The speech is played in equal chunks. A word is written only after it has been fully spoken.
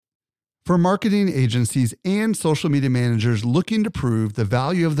For marketing agencies and social media managers looking to prove the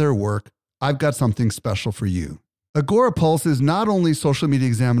value of their work, I've got something special for you. Agorapulse is not only Social Media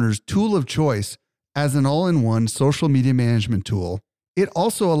Examiner's tool of choice as an all-in-one social media management tool, it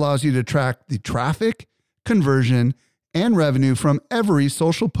also allows you to track the traffic, conversion, and revenue from every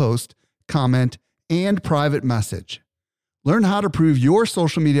social post, comment, and private message. Learn how to prove your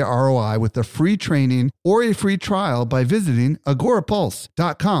social media ROI with a free training or a free trial by visiting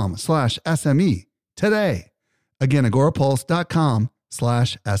agorapulse.com/SME today. Again,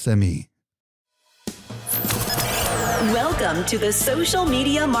 agorapulse.com/SME. Welcome to the Social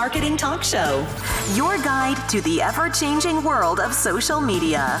Media Marketing Talk Show, your guide to the ever-changing world of social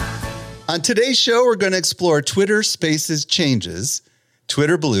media. On today's show, we're going to explore Twitter Spaces changes,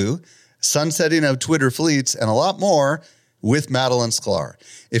 Twitter Blue, sunsetting of Twitter fleets, and a lot more with Madeline Sklar.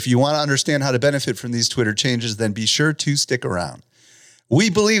 If you want to understand how to benefit from these Twitter changes, then be sure to stick around.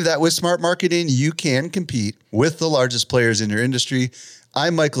 We believe that with smart marketing, you can compete with the largest players in your industry.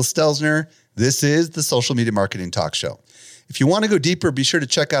 I'm Michael Stelzner. This is the Social Media Marketing Talk Show. If you want to go deeper, be sure to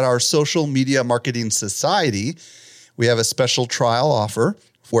check out our Social Media Marketing Society. We have a special trial offer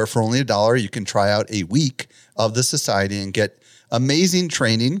where for only $1, you can try out a week of the society and get amazing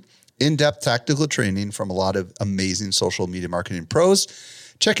training, in-depth tactical training from a lot of amazing social media marketing pros.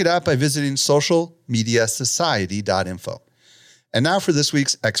 Check it out by visiting socialmediasociety.info. And now for this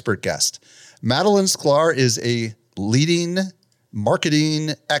week's expert guest. Madeline Sklar is a leading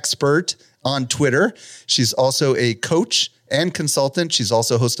marketing expert on Twitter. She's also a coach and consultant. She's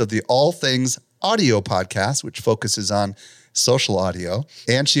also host of the All Things Audio podcast, which focuses on social audio.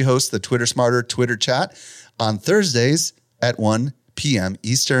 And she hosts the Twitter Smarter Twitter Chat on Thursdays at 1 p.m.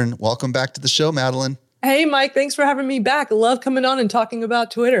 Eastern. Welcome back to the show, Madeline. Hey, Mike. Thanks for having me back. I love coming on and talking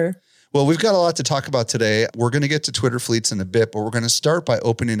about Twitter. Well, we've got a lot to talk about today. We're going to get to Twitter fleets in a bit, but we're going to start by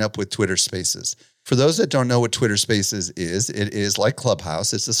opening up with Twitter Spaces. For those that don't know what Twitter Spaces is, it is like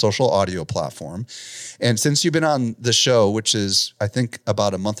Clubhouse. It's a social audio platform. And since you've been on the show, which is, I think,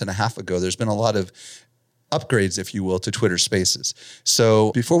 about a month and a half ago, there's been a lot of upgrades, if you will, to Twitter Spaces.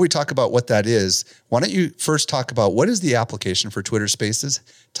 So before we talk about what that is, why don't you first talk about what is the application for Twitter Spaces?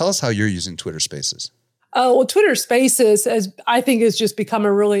 Tell us how you're using Twitter Spaces. Well, Twitter Spaces, I think, has just become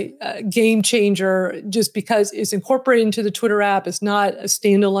a really game changer just because it's incorporated into the Twitter app. It's not a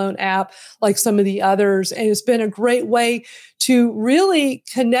standalone app like some of the others. And it's been a great way to really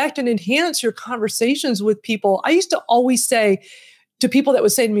connect and enhance your conversations with people. I used to always say to people that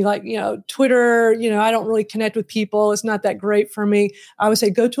would say to me, like, Twitter, I don't really connect with people. It's not that great for me. I would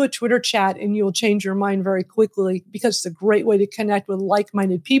say, go to a Twitter chat and you'll change your mind very quickly because it's a great way to connect with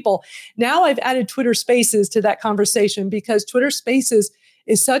like-minded people. Now I've added Twitter Spaces to that conversation because Twitter Spaces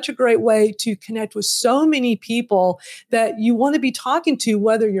is such a great way to connect with so many people that you want to be talking to,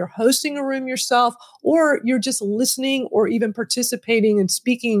 whether you're hosting a room yourself or you're just listening or even participating and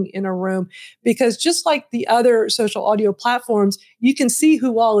speaking in a room. Because just like the other social audio platforms, you can see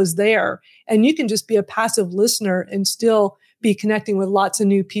who all is there and you can just be a passive listener and still be connecting with lots of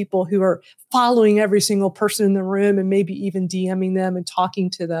new people who are following every single person in the room and maybe even DMing them and talking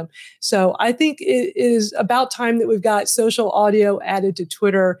to them. So I think it is about time that we've got social audio added to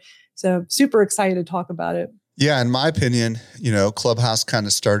Twitter. So super excited to talk about it. Yeah, in my opinion, Clubhouse kind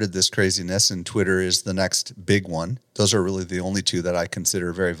of started this craziness and Twitter is the next big one. Those are really the only two that I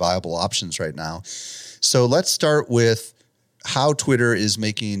consider very viable options right now. So let's start with how Twitter is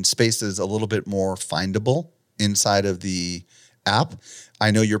making Spaces a little bit more findable inside of the app.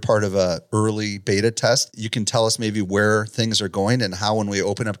 I know you're part of a early beta test. You can tell us maybe where things are going and how when we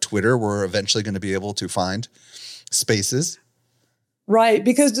open up Twitter, we're eventually going to be able to find Spaces. Right,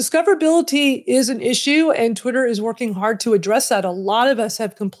 because discoverability is an issue and Twitter is working hard to address that. A lot of us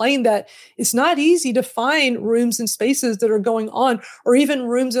have complained that it's not easy to find rooms and spaces that are going on or even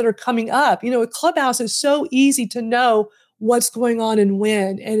rooms that are coming up. With Clubhouse, it's so easy to know what's going on and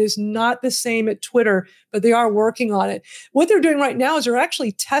when, and it's not the same at Twitter, but they are working on it. What they're doing right now is they're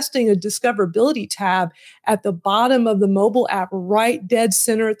actually testing a discoverability tab at the bottom of the mobile app, right dead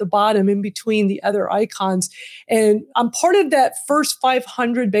center at the bottom in between the other icons. And I'm part of that first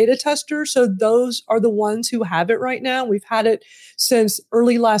 500 beta testers. So those are the ones who have it right now. We've had it since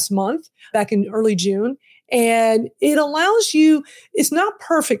early last month, back in early June. And it allows you, it's not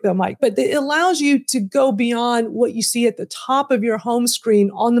perfect though, Mike, but it allows you to go beyond what you see at the top of your home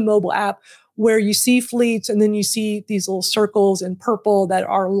screen on the mobile app, where you see fleets and then you see these little circles in purple that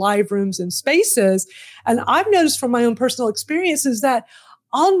are live rooms and spaces. And I've noticed from my own personal experiences that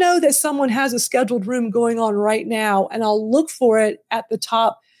I'll know that someone has a scheduled room going on right now, and I'll look for it at the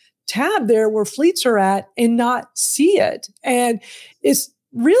top tab there where fleets are at and not see it. And it's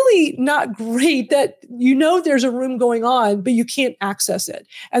really not great that there's a room going on, but you can't access it.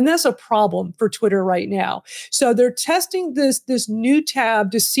 And that's a problem for Twitter right now. So they're testing this new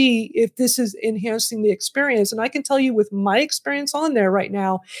tab to see if this is enhancing the experience. And I can tell you with my experience on there right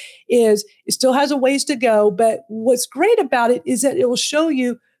now is it still has a ways to go. But what's great about it is that it will show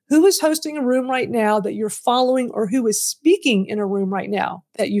you who is hosting a room right now that you're following or who is speaking in a room right now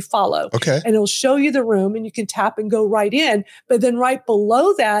that you follow. Okay. And it'll show you the room and you can tap and go right in. But then right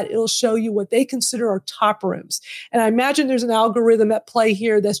below that, it'll show you what they consider are top rooms. And I imagine there's an algorithm at play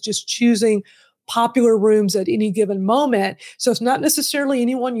here that's just choosing popular rooms at any given moment. So it's not necessarily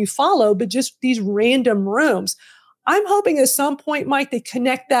anyone you follow, but just these random rooms. I'm hoping at some point, Mike, they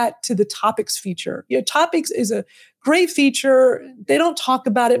connect that to the topics feature. Topics is a great feature. They don't talk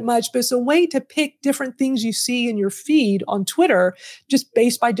about it much, but it's a way to pick different things you see in your feed on Twitter, just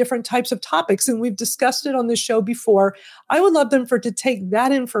based by different types of topics. And we've discussed it on this show before. I would love them to take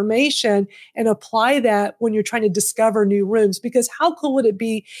that information and apply that when you're trying to discover new rooms, because how cool would it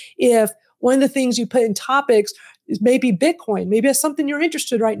be if one of the things you put in topics is maybe Bitcoin, maybe it's something you're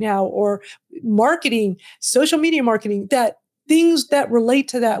interested in right now, or marketing, social media marketing, that things that relate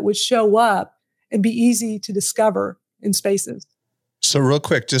to that would show up and be easy to discover in Spaces. So real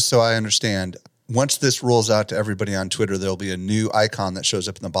quick, just so I understand, once this rolls out to everybody on Twitter, there'll be a new icon that shows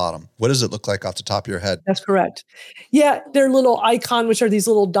up in the bottom. What does it look like off the top of your head? That's correct. Yeah, their little icon, which are these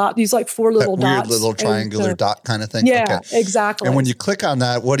little dots, these like four little that weird dots. Little triangular dot kind of thing? Yeah, okay. Exactly. And when you click on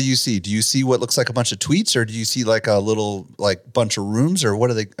that, what do you see? Do you see what looks like a bunch of tweets, or do you see like a little bunch of rooms, or what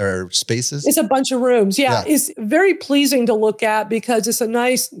are they, or spaces? It's a bunch of rooms. Yeah. It's very pleasing to look at because it's a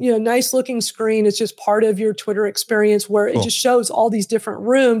nice looking screen. It's just part of your Twitter experience where it just shows all these different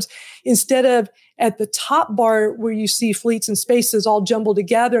rooms instead of at the top bar where you see fleets and spaces all jumbled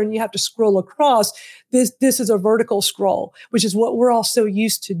together and you have to scroll across. This is a vertical scroll, which is what we're all so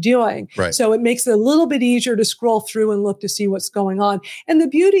used to doing. Right. So it makes it a little bit easier to scroll through and look to see what's going on. And the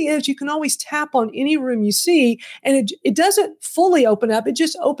beauty is you can always tap on any room you see, and it doesn't fully open up. It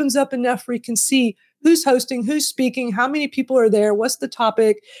just opens up enough where you can see who's hosting, who's speaking, how many people are there, what's the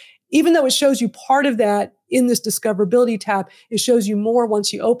topic. Even though it shows you part of that in this discoverability tab, it shows you more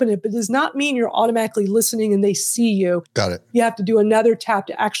once you open it, but it does not mean you're automatically listening and they see you. Got it. You have to do another tap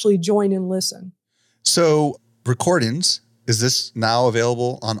to actually join and listen. So recordings, is this now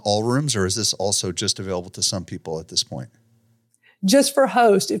available on all rooms, or is this also just available to some people at this point? Just for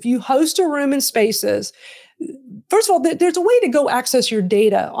host. If you host a room in Spaces, first of all, there's a way to go access your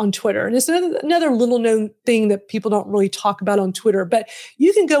data on Twitter. And it's another little known thing that people don't really talk about on Twitter, but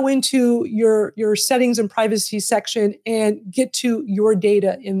you can go into your settings and privacy section and get to your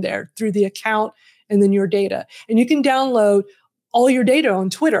data in there through the account and then your data. And you can download all your data on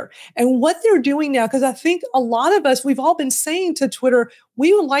Twitter. And what they're doing now, because I think a lot of us, we've all been saying to Twitter,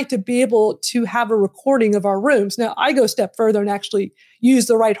 we would like to be able to have a recording of our rooms. Now, I go a step further and actually use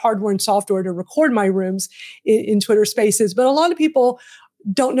the right hardware and software to record my rooms in Twitter Spaces. But a lot of people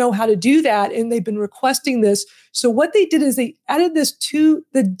don't know how to do that, and they've been requesting this. So what they did is they added this to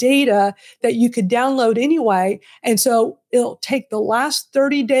the data that you could download anyway. And so it'll take the last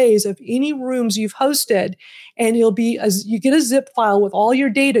 30 days of any rooms you've hosted, and it'll be as you get a zip file with all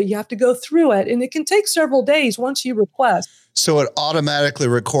your data. You have to go through it, and it can take several days once you request. So it automatically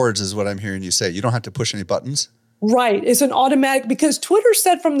records is what I'm hearing you say. You don't have to push any buttons? Right. It's an automatic, because Twitter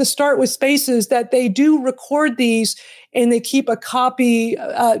said from the start with Spaces that they do record these and they keep a copy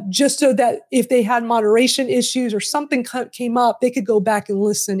just so that if they had moderation issues or something came up, they could go back and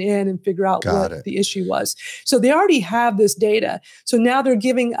listen in and figure out what the issue was. So they already have this data. So now they're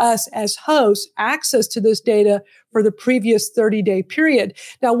giving us as hosts access to this data for the previous 30-day period.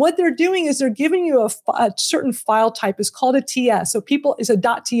 Now, what they're doing is they're giving you a certain file type. It's called a TS. So it's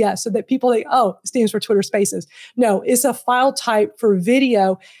a .ts, so that people think, oh, it stands for Twitter Spaces. No, it's a file type for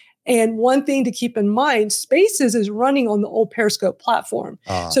video. And one thing to keep in mind, Spaces is running on the old Periscope platform.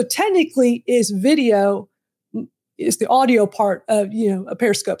 So technically is video is the audio part of, a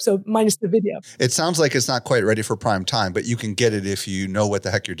Periscope. So minus the video. It sounds like it's not quite ready for prime time, but you can get it if you know what the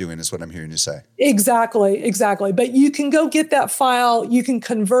heck you're doing is what I'm hearing you say. Exactly. But you can go get that file. You can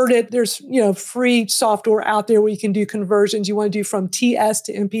convert it. There's, free software out there where you can do conversions. You want to do from TS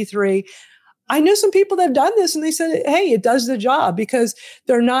to MP3. I know some people that have done this and they said, hey, it does the job, because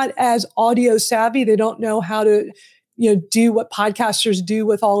they're not as audio savvy. They don't know how to, do what podcasters do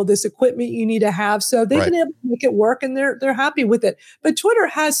with all of this equipment you need to have. So they've been able to make it work, and they're happy with it. But Twitter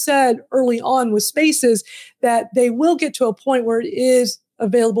has said early on with Spaces that they will get to a point where it is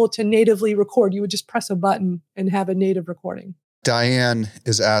available to natively record. You would just press a button and have a native recording. Diane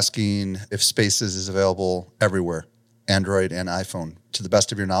is asking if Spaces is available everywhere. Android and iPhone. To the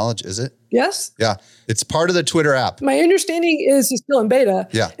best of your knowledge, is it? Yes. Yeah. It's part of the Twitter app. My understanding is it's still in beta.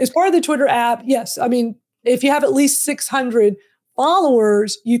 Yeah. It's part of the Twitter app. Yes. I mean, if you have at least 600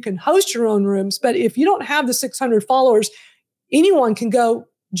 followers, you can host your own rooms. But if you don't have the 600 followers, anyone can go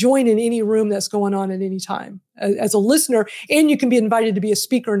join in any room that's going on at any time as a listener. And you can be invited to be a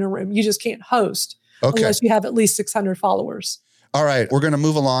speaker in a room. You just can't host unless you have at least 600 followers. All right, we're going to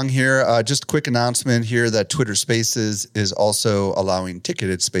move along here. Just a quick announcement here that Twitter Spaces is also allowing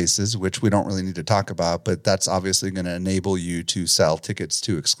ticketed spaces, which we don't really need to talk about, but that's obviously going to enable you to sell tickets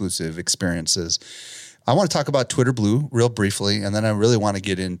to exclusive experiences. I want to talk about Twitter Blue real briefly, and then I really want to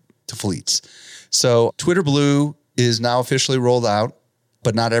get into fleets. So Twitter Blue is now officially rolled out,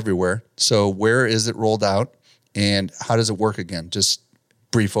 but not everywhere. So where is it rolled out, and how does it work again? Just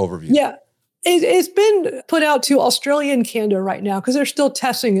brief overview. Yeah. It's been put out to Australia and Canada right now because they're still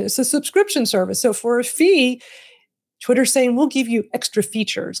testing it. It's a subscription service. So for a fee, Twitter's saying, we'll give you extra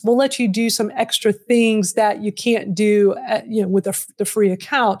features. We'll let you do some extra things that you can't do with the free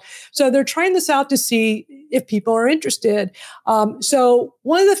account. So they're trying this out to see if people are interested. So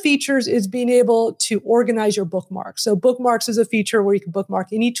one of the features is being able to organize your bookmarks. So bookmarks is a feature where you can bookmark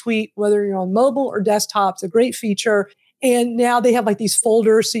any tweet, whether you're on mobile or desktop. It's a great feature. And now they have like these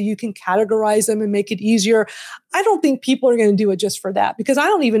folders so you can categorize them and make it easier. I don't think people are going to do it just for that because I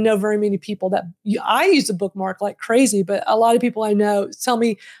don't even know very many people that I use a bookmark like crazy, but a lot of people I know tell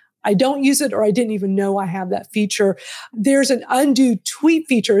me I don't use it or I didn't even know I have that feature. There's an undo tweet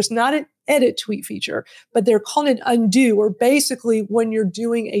feature. It's not an edit tweet feature, but they're calling it undo, where basically when you're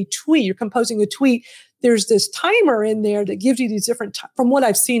doing a tweet, you're composing a tweet, there's this timer in there that gives you these different, from what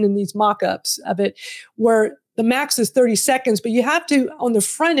I've seen in these mock-ups of it, where the max is 30 seconds, but you have to, on the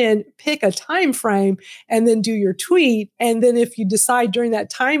front end, pick a time frame and then do your tweet. And then if you decide during that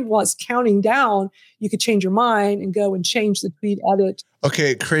time while it's counting down, you could change your mind and go and change the tweet edit.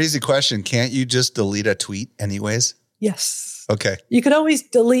 Okay, crazy question. Can't you just delete a tweet anyways? Yes. Okay. You could always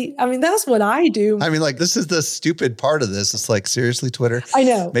delete. I mean, that's what I do. I mean, like, this is the stupid part of this. It's like, seriously, Twitter? I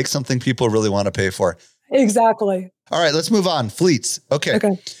know. Make something people really want to pay for. Exactly. All right, let's move on. Fleets. Okay.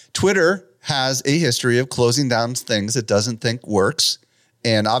 Twitter has a history of closing down things it doesn't think works.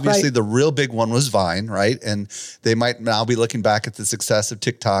 And obviously the real big one was Vine, right? And they might now be looking back at the success of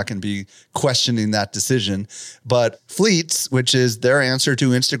TikTok and be questioning that decision. But Fleets, which is their answer to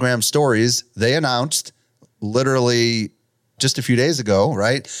Instagram stories, they announced literally just a few days ago,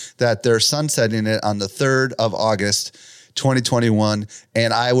 right, that they're sunsetting it on the 3rd of August, 2021.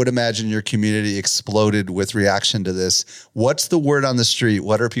 And I would imagine your community exploded with reaction to this. What's the word on the street?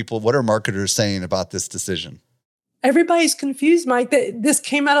 What are marketers saying about this decision? Everybody's confused, Mike, that this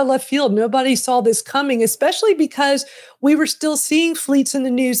came out of left field. Nobody saw this coming, especially because we were still seeing fleets in the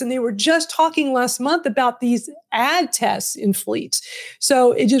news and they were just talking last month about these ad tests in fleets.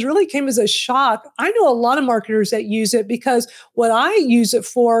 So it just really came as a shock. I know a lot of marketers that use it because what I use it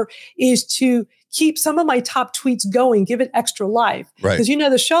for is to keep some of my top tweets going, give it extra life. Right. Because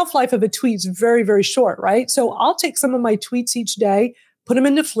the shelf life of a tweet is very, very short, right? So I'll take some of my tweets each day, put them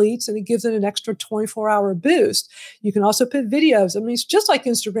into fleets, and it gives it an extra 24-hour boost. You can also put videos. I mean, it's just like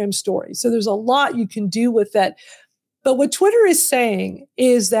Instagram stories. So there's a lot you can do with that. But what Twitter is saying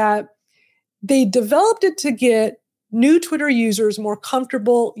is that they developed it to get new Twitter users more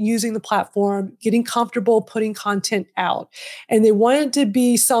comfortable using the platform, getting comfortable putting content out. And they wanted to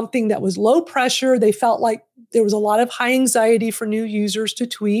be something that was low pressure. They felt like there was a lot of high anxiety for new users to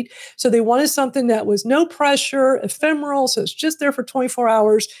tweet. So they wanted something that was no pressure, ephemeral. So it's just there for 24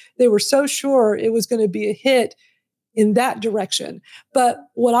 hours. They were so sure it was going to be a hit in that direction. But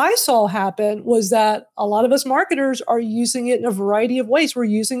what I saw happen was that a lot of us marketers are using it in a variety of ways. We're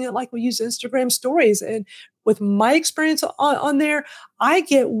using it like we use Instagram stories. And with my experience on there, I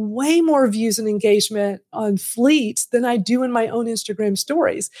get way more views and engagement on fleets than I do in my own Instagram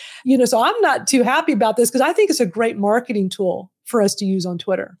stories. So I'm not too happy about this because I think it's a great marketing tool for us to use on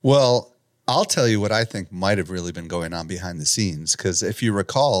Twitter. Well, I'll tell you what I think might have really been going on behind the scenes. Because if you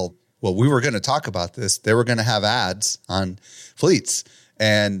recall, we were going to talk about this. They were going to have ads on fleets.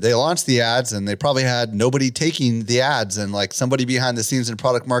 And they launched the ads and they probably had nobody taking the ads. And like somebody behind the scenes in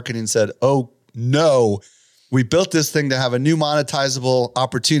product marketing said, oh, no, we built this thing to have a new monetizable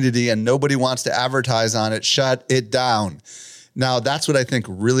opportunity and nobody wants to advertise on it. Shut it down. Now, that's what I think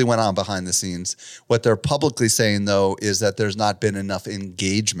really went on behind the scenes. What they're publicly saying, though, is that there's not been enough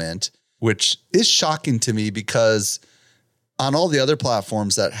engagement, which is shocking to me because on all the other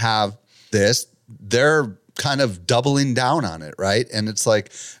platforms that have this, they're kind of doubling down on it, right? And it's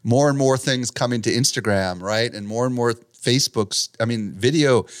like more and more things coming to Instagram, right? And more Facebook's, I mean,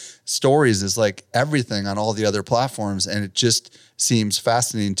 video stories is like everything on all the other platforms. And it just seems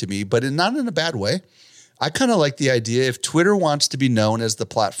fascinating to me, but not in a bad way. I kind of like the idea if Twitter wants to be known as the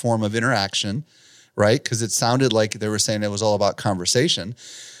platform of interaction, right? Because it sounded like they were saying it was all about conversation.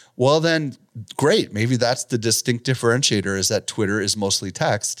 Well, then great. Maybe that's the distinct differentiator, is that Twitter is mostly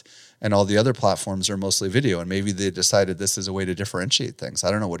text and all the other platforms are mostly video. And maybe they decided this is a way to differentiate things.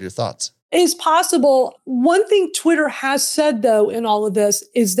 I don't know. What are your thoughts? It's possible. One thing Twitter has said, though, in all of this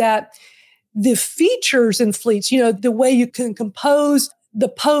is that the features in Fleets, the way you can compose the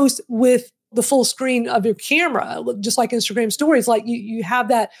post with the full screen of your camera, just like Instagram stories, like you have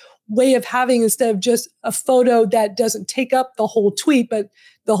that way of having, instead of just a photo that doesn't take up the whole tweet, but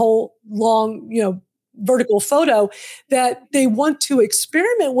the whole long, vertical photo, that they want to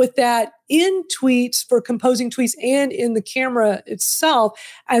experiment with that in tweets, for composing tweets, and in the camera itself,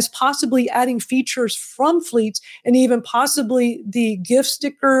 as possibly adding features from Fleets, and even possibly the GIF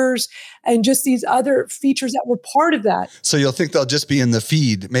stickers and just these other features that were part of that. So you'll think they'll just be in the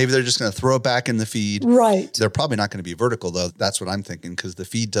feed. Maybe they're just going to throw it back in the feed. Right. They're probably not going to be vertical, though. That's what I'm thinking, because the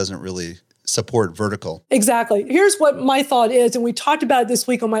feed doesn't really support vertical. Exactly. Here's what my thought is, and we talked about it this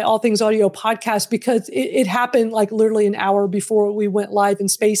week on my All Things Audio podcast, because it happened like literally an hour before we went live in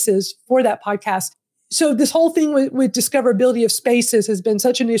Spaces for that podcast. So this whole thing with discoverability of Spaces has been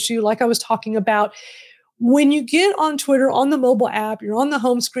such an issue, like I was talking about. When you get on Twitter, on the mobile app, you're on the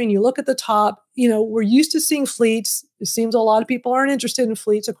home screen, you look at the top, we're used to seeing Fleets. It seems a lot of people aren't interested in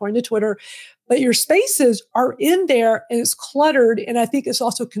Fleets, according to Twitter. But your Spaces are in there and it's cluttered. And I think it's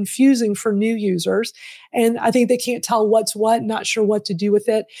also confusing for new users. And I think they can't tell what's what, not sure what to do with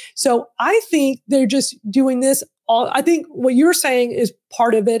it. So I think they're just doing this. I think what you're saying is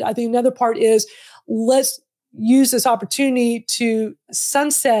part of it. I think another part is, let's use this opportunity to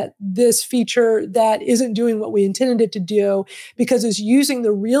sunset this feature that isn't doing what we intended it to do, because it's using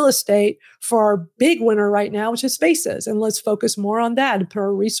the real estate for our big winner right now, which is Spaces. And let's focus more on that and put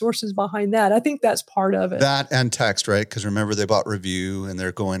our resources behind that. I think that's part of it. That and text, right? Because remember, they bought Review and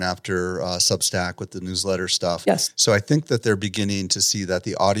they're going after Substack with the newsletter stuff. Yes. So I think that they're beginning to see that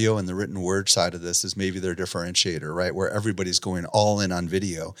the audio and the written word side of this is maybe their differentiator, right? Where everybody's going all in on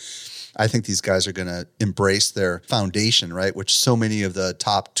video. I think these guys are going to embrace their foundation, right? Which so many of the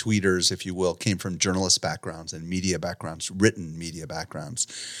top tweeters, if you will, came from journalist backgrounds and media backgrounds, written media backgrounds.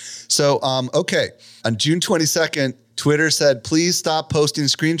 So, okay. On June 22nd, Twitter said, please stop posting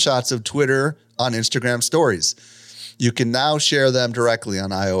screenshots of Twitter on Instagram stories. You can now share them directly on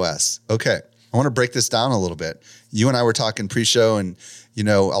iOS. Okay. I want to break this down a little bit. You and I were talking pre-show, and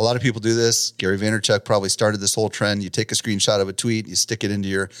a lot of people do this. Gary Vaynerchuk probably started this whole trend. You take a screenshot of a tweet, you stick it into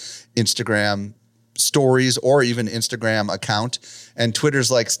your Instagram stories or even Instagram account, and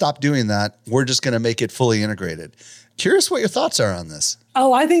Twitter's like, stop doing that. We're just going to make it fully integrated. Curious what your thoughts are on this.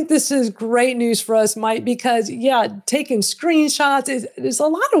 Oh, I think this is great news for us, Mike, because taking screenshots there's a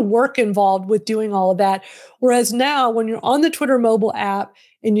lot of work involved with doing all of that. Whereas now, when you're on the Twitter mobile app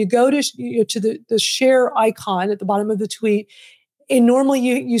and you go to the share icon at the bottom of the tweet, and normally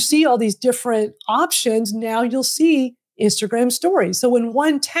you see all these different options. Now you'll see Instagram stories. So in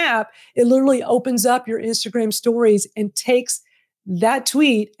one tap, it literally opens up your Instagram stories and takes that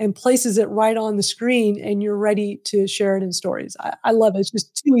tweet and places it right on the screen, and you're ready to share it in stories. I love it. It's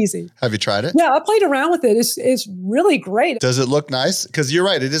just too easy. Have you tried it? Yeah, I played around with it. It's really great. Does it look nice? Because you're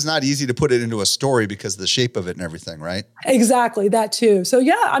right. It is not easy to put it into a story because of the shape of it and everything, right? Exactly. That too. So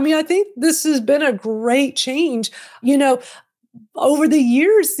I think this has been a great change. Over the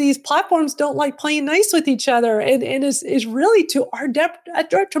years, these platforms don't like playing nice with each other. And it's really to our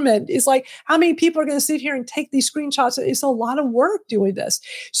detriment. It's like, how many people are going to sit here and take these screenshots? It's a lot of work doing this.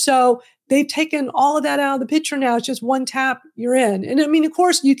 So they've taken all of that out of the picture now. It's just one tap, you're in. And I mean, of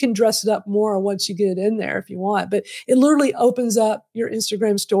course, you can dress it up more once you get it in there if you want, but it literally opens up your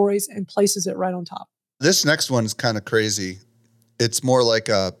Instagram stories and places it right on top. This next one's kind of crazy. It's more like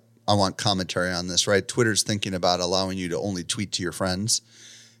I want commentary on this, right? Twitter's thinking about allowing you to only tweet to your friends.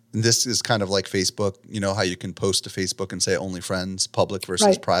 And this is kind of like Facebook, how you can post to Facebook and say only friends, public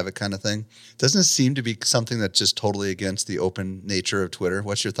versus private kind of thing. Doesn't it seem to be something that's just totally against the open nature of Twitter?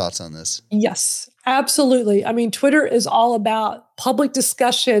 What's your thoughts on this? Yes, absolutely. I mean, Twitter is all about public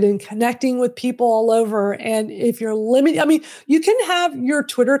discussion and connecting with people all over. And if you're limited, you can have your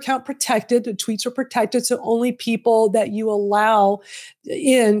Twitter account protected. The tweets are protected, so only people that you allow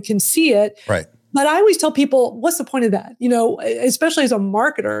in can see it. Right. But I always tell people, what's the point of that? You know, especially as a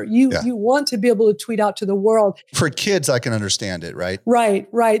marketer, you want to be able to tweet out to the world. For kids, I can understand it, right?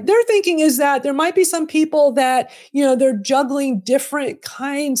 Right. Their thinking is that there might be some people that, you know, they're juggling different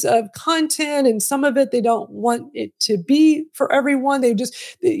kinds of content, and some of it they don't want it to be for everyone. They just,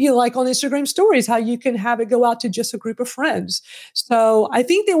 you know, like on Instagram stories, how you can have it go out to just a group of friends. So I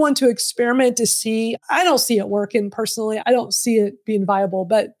think they want to experiment to see. I don't see it working personally. I don't see it being viable,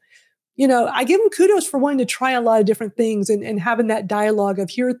 but you know, I give them kudos for wanting to try a lot of different things and having that dialogue of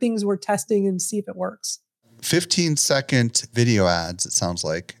here are things we're testing and see if it works. 15-second video ads, it sounds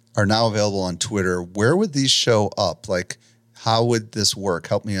like, are now available on Twitter. Where would these show up? Like, how would this work?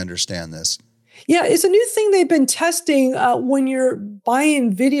 Help me understand this. Yeah, it's a new thing they've been testing when you're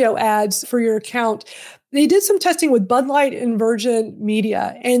buying video ads for your account. They did some testing with Bud Light and Virgin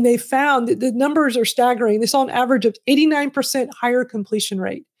Media, and they found that the numbers are staggering. They saw an average of 89% higher completion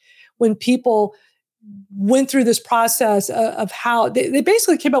rate when people went through this process of how they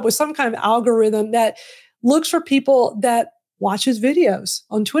basically came up with some kind of algorithm that looks for people that watches videos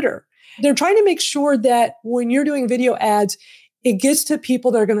on Twitter. They're trying to make sure that when you're doing video ads, it gets to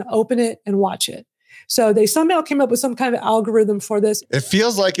people that are going to open it and watch it. So they somehow came up with some kind of algorithm for this. It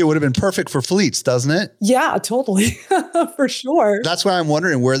feels like it would have been perfect for fleets, doesn't it? Yeah, totally. For sure. That's why I'm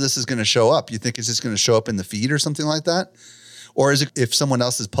wondering where this is going to show up. You think it's just going to show up in the feed or something like that? Or is it if someone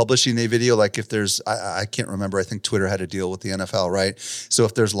else is publishing a video, like if there's, I can't remember, I think Twitter had a deal with the NFL, right? So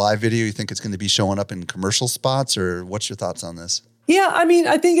if there's live video, you think it's going to be showing up in commercial spots, or what's your thoughts on this? Yeah, I mean,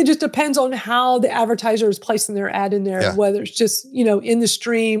 I think it just depends on how the advertiser is placing their ad in there, whether it's just, you know, in the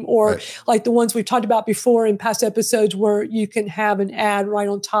stream or like the ones we've talked about before in past episodes where you can have an ad right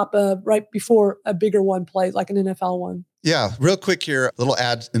on top of, right before a bigger one plays, like an NFL one. Yeah, real quick here, a little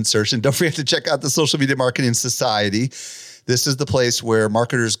ad insertion. Don't forget to check out the Social Media Marketing Society. This is the place where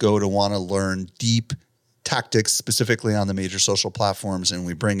marketers go to want to learn deep tactics, specifically on the major social platforms. And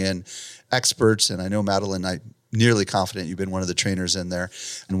we bring in experts. And I know, Madeline, I'm nearly confident you've been one of the trainers in there.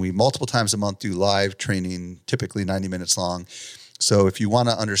 And we multiple times a month do live training, typically 90 minutes long. So if you want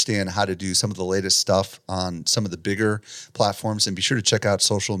to understand how to do some of the latest stuff on some of the bigger platforms, then be sure to check out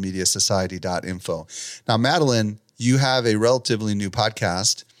socialmediasociety.info. Now, Madeline, you have a relatively new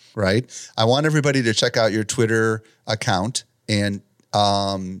podcast, right? I want everybody to check out your Twitter account and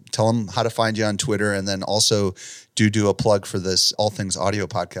tell them how to find you on Twitter, and then also do a plug for this All Things Audio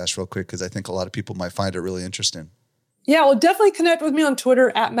podcast real quick, because I think a lot of people might find it really interesting. Yeah, well, definitely connect with me on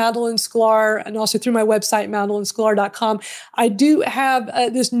Twitter at Madeline Sklar, and also through my website, MadelineSklar.com. I do have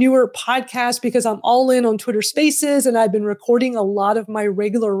this newer podcast because I'm all in on Twitter Spaces, and I've been recording a lot of my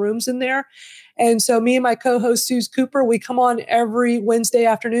regular rooms in there. And so me and my co-host, Suze Cooper, we come on every Wednesday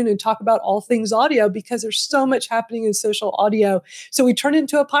afternoon and talk about all things audio because there's so much happening in social audio. So we turn it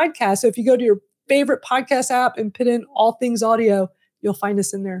into a podcast. So if you go to your favorite podcast app and put in all things audio, you'll find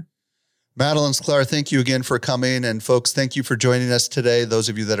us in there. Madeline Sklar, thank you again for coming. And folks, thank you for joining us today. Those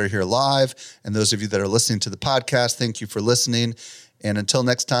of you that are here live and those of you that are listening to the podcast, thank you for listening. And until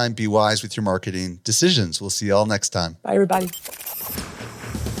next time, be wise with your marketing decisions. We'll see you all next time. Bye, everybody.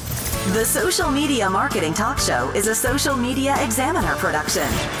 The Social Media Marketing Talk Show is a Social Media Examiner production.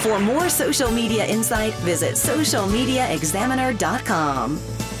 For more social media insight, visit socialmediaexaminer.com.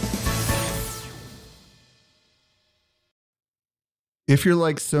 If you're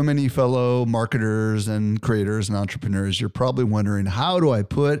like so many fellow marketers and creators and entrepreneurs, you're probably wondering, how do I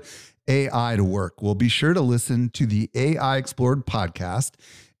put AI to work? Well, be sure to listen to the AI Explored podcast,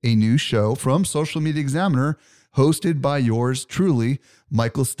 a new show from Social Media Examiner, hosted by yours truly,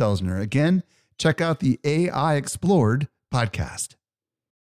 Michael Stelzner. Again, check out the AI Explored podcast.